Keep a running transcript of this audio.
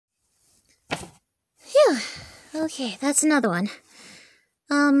Okay, that's another one.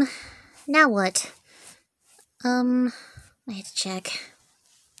 Now what? I have to check.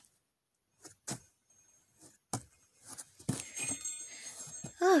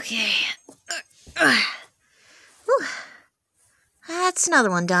 Okay. Whew. That's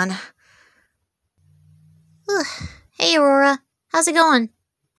another one done. Hey, Aurora. How's it going?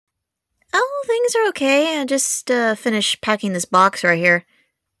 Oh, things are okay. I just finished packing this box right here.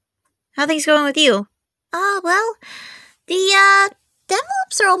 How are things going with you? Well, the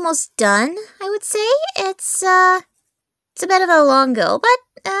envelopes are almost done, I would say. It's a bit of a long go, but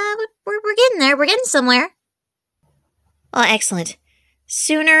we're getting there. We're getting somewhere. Oh, excellent.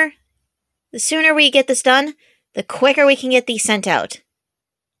 The sooner we get this done, the quicker we can get these sent out.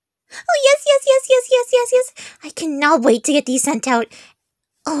 Oh, yes. I cannot wait to get these sent out.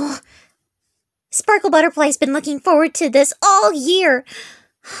 Oh, Sparkle Butterfly's been looking forward to this all year.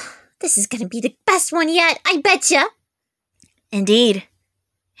 This is gonna be the best one yet, I betcha. Indeed.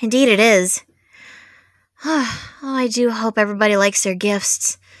 Indeed it is. Oh, I do hope everybody likes their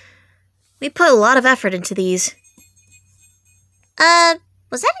gifts. We put a lot of effort into these.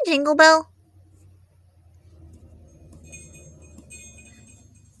 Was that a jingle bell?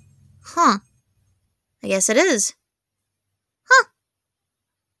 Huh. I guess it is. Huh.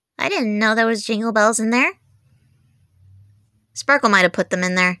 I didn't know there was jingle bells in there. Sparkle might have put them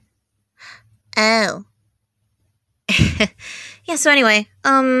in there. Oh. Yeah, so anyway,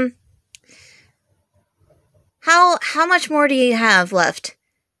 how much more do you have left?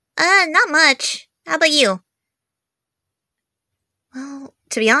 Not much. How about you? Well,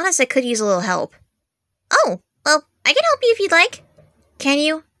 to be honest, I could use a little help. Oh, well, I can help you if you'd like. Can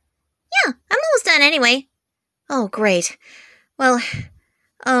you? Yeah, I'm almost done anyway. Oh, great. Well,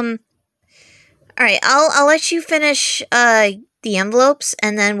 alright, I'll let you finish, the envelopes,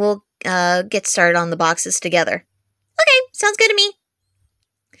 and then we'll, get started on the boxes together. Okay, sounds good to me.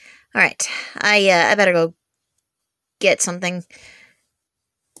 Alright, I better go get something.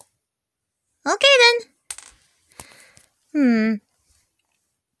 Okay, then.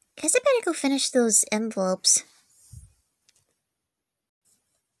 Guess I better go finish those envelopes.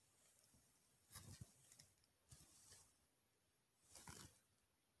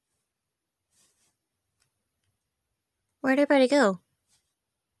 Where'd everybody go?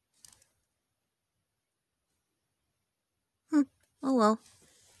 Oh well.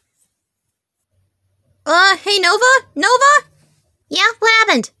 Hey, Nova? Nova? Yeah, what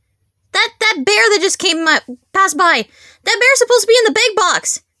happened? That bear that just passed by. That bear's supposed to be in the big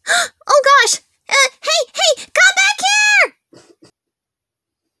box. Oh gosh! Hey, come back here!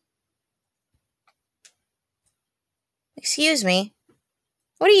 Excuse me.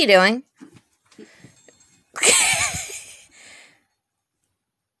 What are you doing?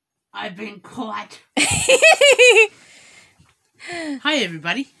 I've been caught. Hi,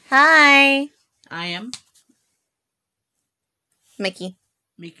 everybody. Hi. I am Mickey.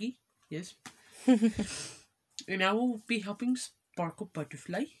 Mickey, yes. And I will be helping Sparkle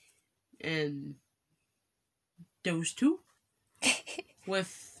Butterfly and those two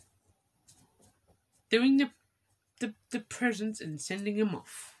with doing the presents and sending them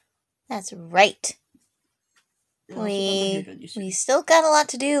off. That's right. We still got a lot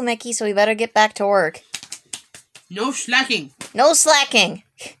to do, Mickey, so we better get back to work. No slacking. No slacking.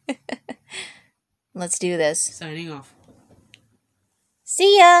 Let's do this. Signing off.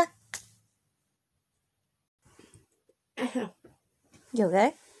 See ya. You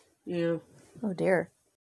okay? Yeah. Oh dear.